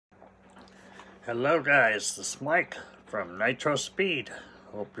Hello guys, this is Mike from Nitro Speed.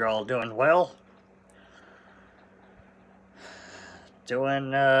 Hope you're all doing well.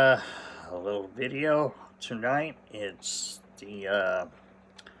 Doing a little video tonight. It's the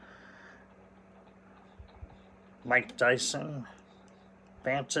Mike Dison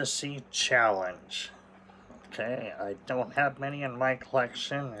Fantasy Challenge. Okay, I don't have many in my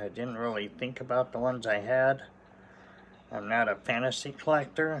collection. I didn't really think about the ones I had. I'm not a fantasy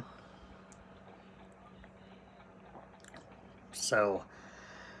collector. So,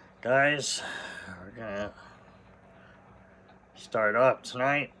 guys, we're gonna start off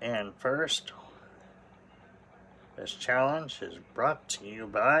tonight, and first, this challenge is brought to you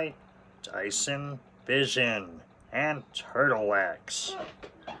by Dyson Vision and Turtle Wax.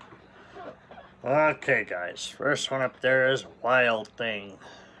 Okay, guys, first one up there is Wild Thing.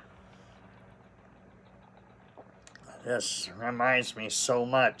 This reminds me so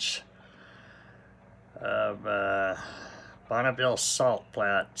much of Bonneville Salt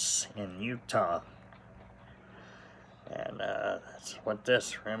Flats in Utah, and that's what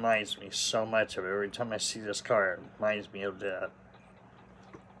this reminds me so much of. Every time I see this car, it reminds me of that.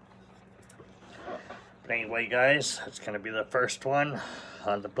 But anyway, guys, that's going to be the first one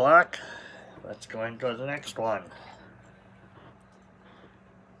on the block. Let's go and go to the next one.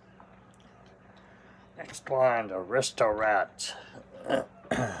 Next one, Aristorat.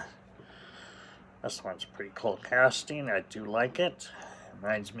 This one's pretty cool casting. I do like it.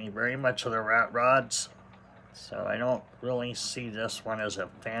 Reminds me very much of the Rat Rods. So I don't really see this one as a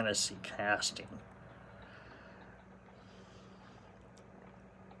fantasy casting.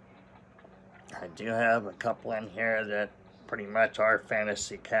 I do have a couple in here that pretty much are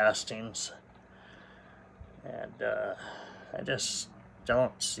fantasy castings. And I just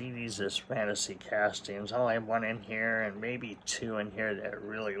don't see these as fantasy castings. I only have one in here and maybe two in here that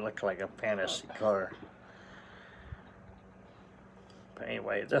really look like a fantasy car. But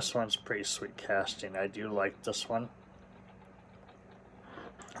anyway, this one's pretty sweet casting. I do like this one.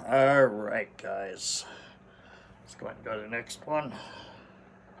 Alright, guys. Let's go ahead and go to the next one.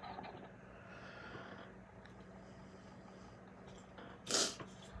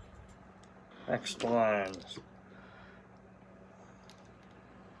 Next one.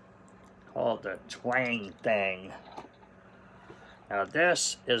 Called the Twang Thing. Now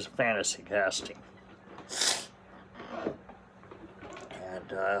this is fantasy casting. And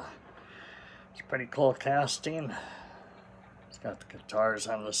it's pretty cool casting. It's got the guitars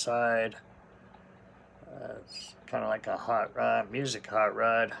on the side. It's kind of like a hot rod, music hot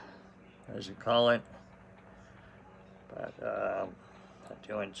rod, as you call it. But I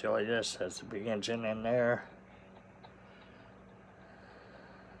do enjoy this. Has the big engine in there.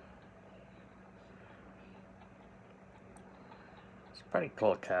 Pretty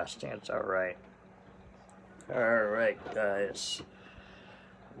cool casting, it's alright. Alright, guys.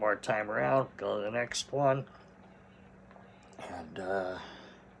 More time around, go to the next one. And,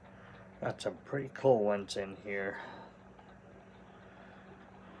 got some pretty cool ones in here.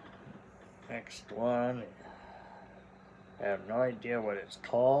 Next one. I have no idea what it's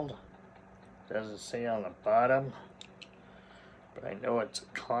called. Doesn't say on the bottom. But I know it's a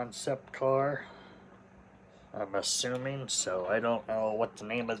concept car. I'm assuming, so I don't know what the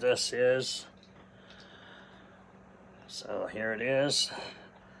name of this is. So here it is.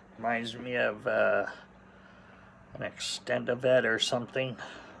 Reminds me of an Extendavet or something.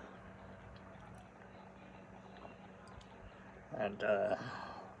 And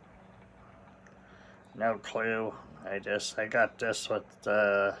no clue. I got this with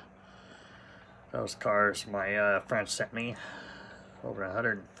those cars my friend sent me. Over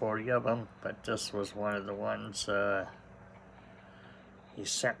 140 of them, but this was one of the ones he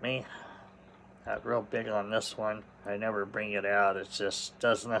sent me. Not real big on this one. I never bring it out. It just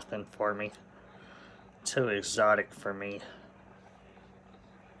does nothing for me. Too exotic for me.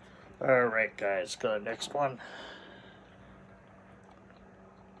 Alright, guys, go to the next one.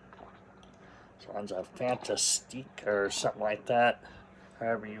 This one's a Fantastique or something like that.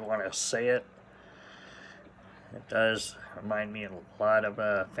 However you want to say it. It does remind me a lot of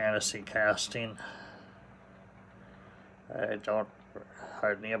fantasy casting. I don't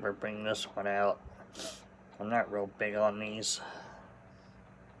hardly ever bring this one out. I'm not real big on these.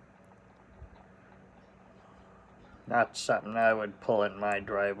 Not something I would pull in my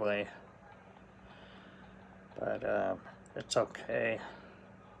driveway. But it's okay.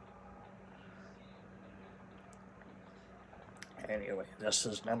 Anyway, this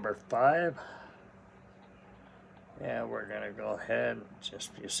is number 5. Yeah, we're going to go ahead,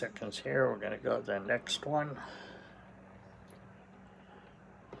 just a few seconds here, we're going to go to the next one.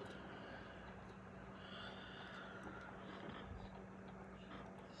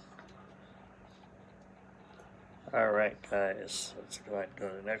 Alright guys, let's go ahead and go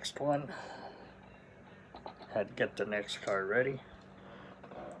to the next one. Had to get the next card ready.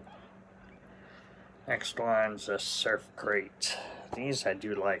 Next one's a surf crate. These I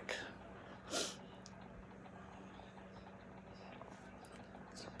do like. It's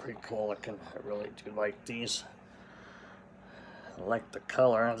pretty cool looking. I really do like these. I like the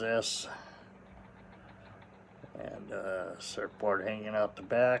color of this. And surfboard hanging out the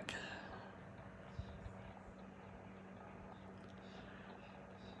back.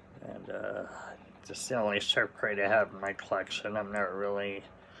 And just the only surf crate I have in my collection. I'm not really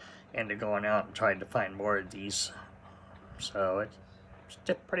into going out and trying to find more of these. So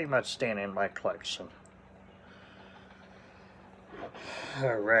it's pretty much staying in my collection.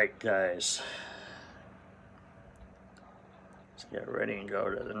 Alright guys. Let's get ready and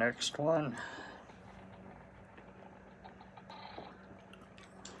go to the next one.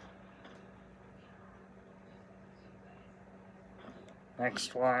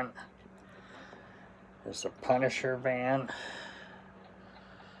 Next one is the Punisher van.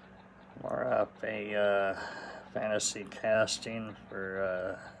 More of a fantasy casting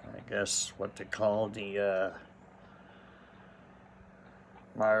for, I guess, what they call the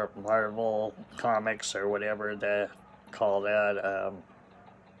Marvel comics or whatever they call that.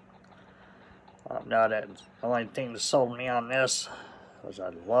 The only thing that sold me on this was I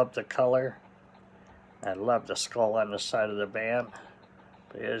love the color. I love the skull on the side of the van.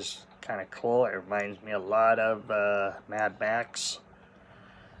 It is kind of cool. It reminds me a lot of Mad Max.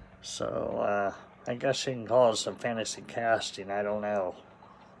 So I guess you can call it some fantasy casting. I don't know.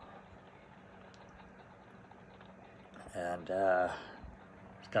 And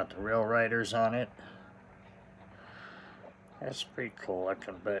it's got the Real Riders on it. That's pretty cool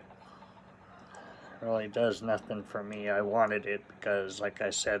looking, but it really does nothing for me. I wanted it because, like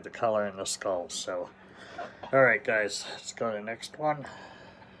I said, the color and the skull. So, all right, guys, let's go to the next one.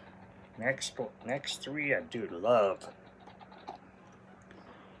 Next three I do love.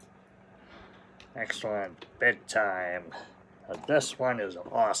 Next one, Bedtime. Now, this one is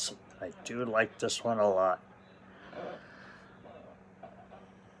awesome. I do like this one a lot.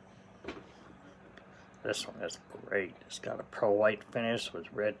 This one is great. It's got a pearl white finish with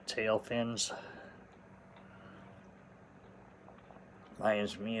red tail fins.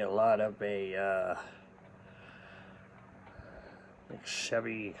 Reminds me a lot of a big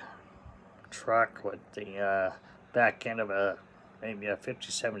Chevy truck with the back end of maybe a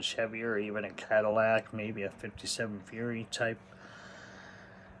 57 Chevy or even a Cadillac, maybe a 57 Fury type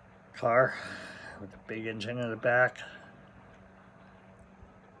car with a big engine in the back.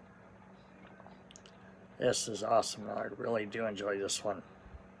 This is awesome. I really do enjoy this one.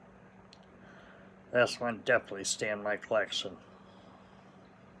 This one definitely stay in my collection.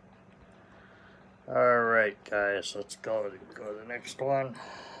 Alright guys, let's go to the next one.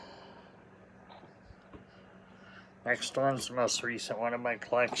 Next one's the most recent one in my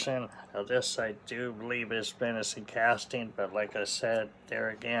collection. Now this I do believe is fantasy casting, but like I said, there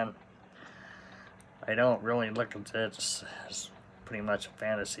again, I don't really look at this as pretty much a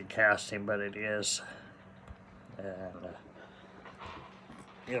fantasy casting, but it is. And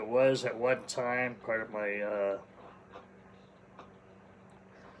it was at one time part of my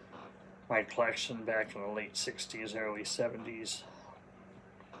my collection back in the late 60s, early 70s.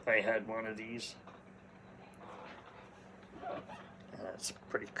 I had one of these. And it's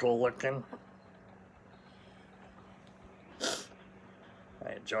pretty cool looking.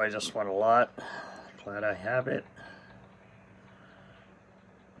 I enjoy this one a lot. Glad I have it.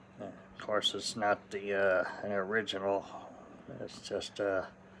 Of course, it's not the an original. It's just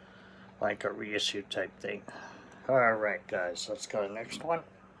like a reissue type thing. Alright guys, let's go to the next one.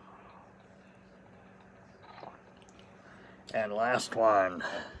 And last one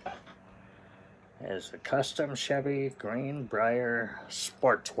is the custom Chevy Greenbrier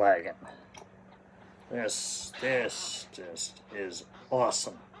Sports Wagon. This just is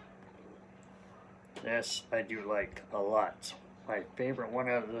awesome. This I do like a lot. My favorite one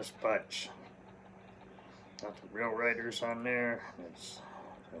out of this bunch. Got the Real Riders on there. It's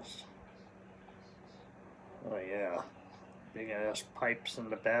just, oh yeah, big ass pipes in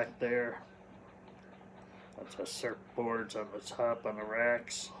the back there. Lots of surfboards on the top on the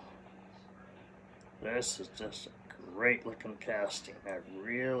racks. This is just a great looking casting. I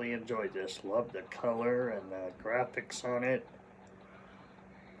really enjoyed this. Love the color and the graphics on it.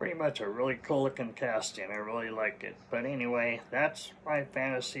 Pretty much a really cool looking casting. I really like it. But anyway, that's my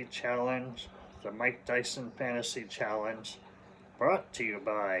fantasy challenge. The Mike Dyson Fantasy Challenge. Brought to you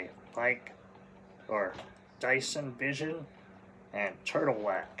by Dyson Vision and Turtle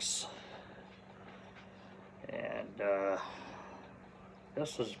Wax. And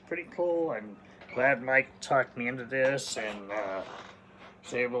this is pretty cool. I'm glad Mike talked me into this and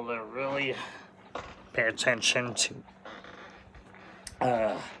was able to really pay attention to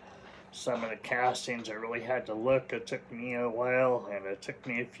some of the castings. I really had to look. It took me a while, and it took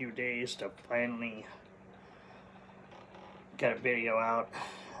me a few days to finally get a video out.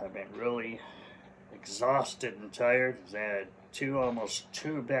 I've been really exhausted and tired. I had almost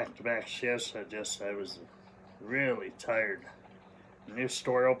two back-to-back shifts. I was really tired. New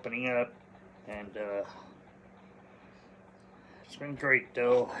store opening up, and it's been great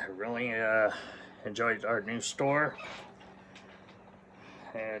though. I really enjoyed our new store,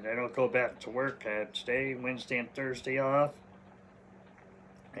 and I don't go back to work. I have today, Wednesday and Thursday off,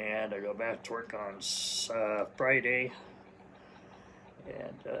 and I go back to work on Friday,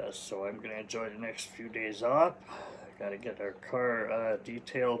 and so I'm going to enjoy the next few days off. I got to get our car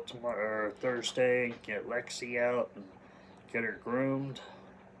detailed tomorrow or Thursday, get Lexi out and get her groomed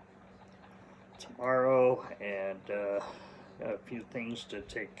tomorrow, and got a few things to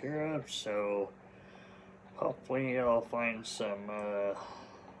take care of, so hopefully I'll find some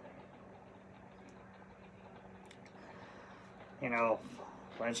you know,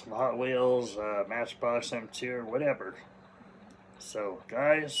 find some Hot Wheels, Matchbox M2 or whatever. So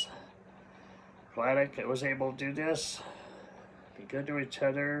guys, glad I was able to do this. Be good to each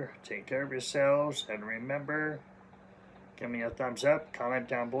other, take care of yourselves, and remember, give me a thumbs up, comment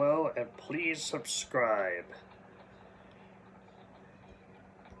down below, and please subscribe.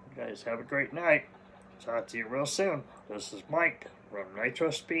 You guys have a great night. Talk to you real soon. This is Mike from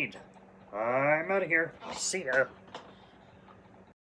Nitro Speed. I'm out of here. See ya.